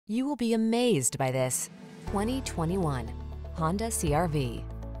You will be amazed by this 2021 Honda CR-V.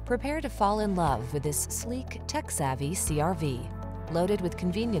 Prepare to fall in love with this sleek, tech-savvy CR-V. Loaded with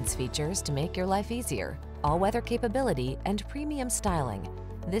convenience features to make your life easier, all-weather capability, and premium styling,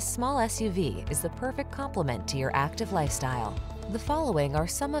 this small SUV is the perfect complement to your active lifestyle. The following are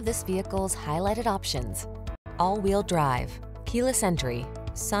some of this vehicle's highlighted options: all-wheel drive, keyless entry,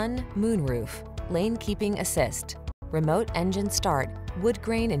 sun, moonroof, lane keeping assist, remote engine start, wood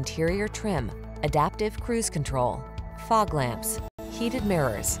grain interior trim, adaptive cruise control, fog lamps, heated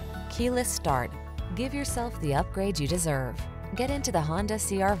mirrors, keyless start. Give yourself the upgrade you deserve. Get into the Honda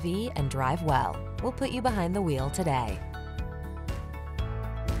CR-V and drive well. We'll put you behind the wheel today.